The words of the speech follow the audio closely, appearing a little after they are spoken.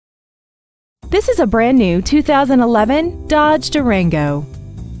This is a brand new 2011 Dodge Durango.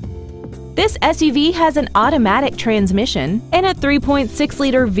 This SUV has an automatic transmission and a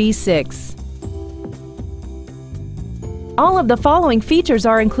 3.6-liter V6. All of the following features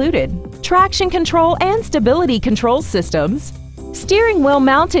are included: traction control and stability control systems, steering wheel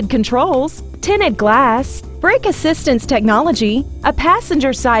mounted controls, tinted glass, brake assistance technology, a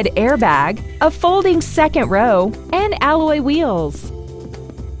passenger side airbag, a folding second row, and alloy wheels.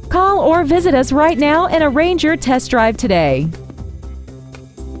 Call or visit us right now and arrange your test drive today.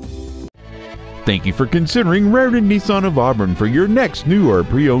 Thank you for considering Rairdon Nissan of Auburn for your next new or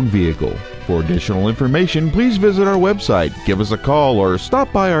pre-owned vehicle. For additional information, please visit our website, give us a call, or stop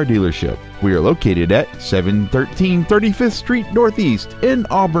by our dealership. We are located at 713 35th Street Northeast in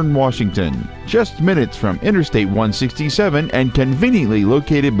Auburn, Washington, just minutes from Interstate 167 and conveniently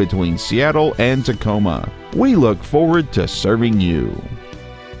located between Seattle and Tacoma. We look forward to serving you.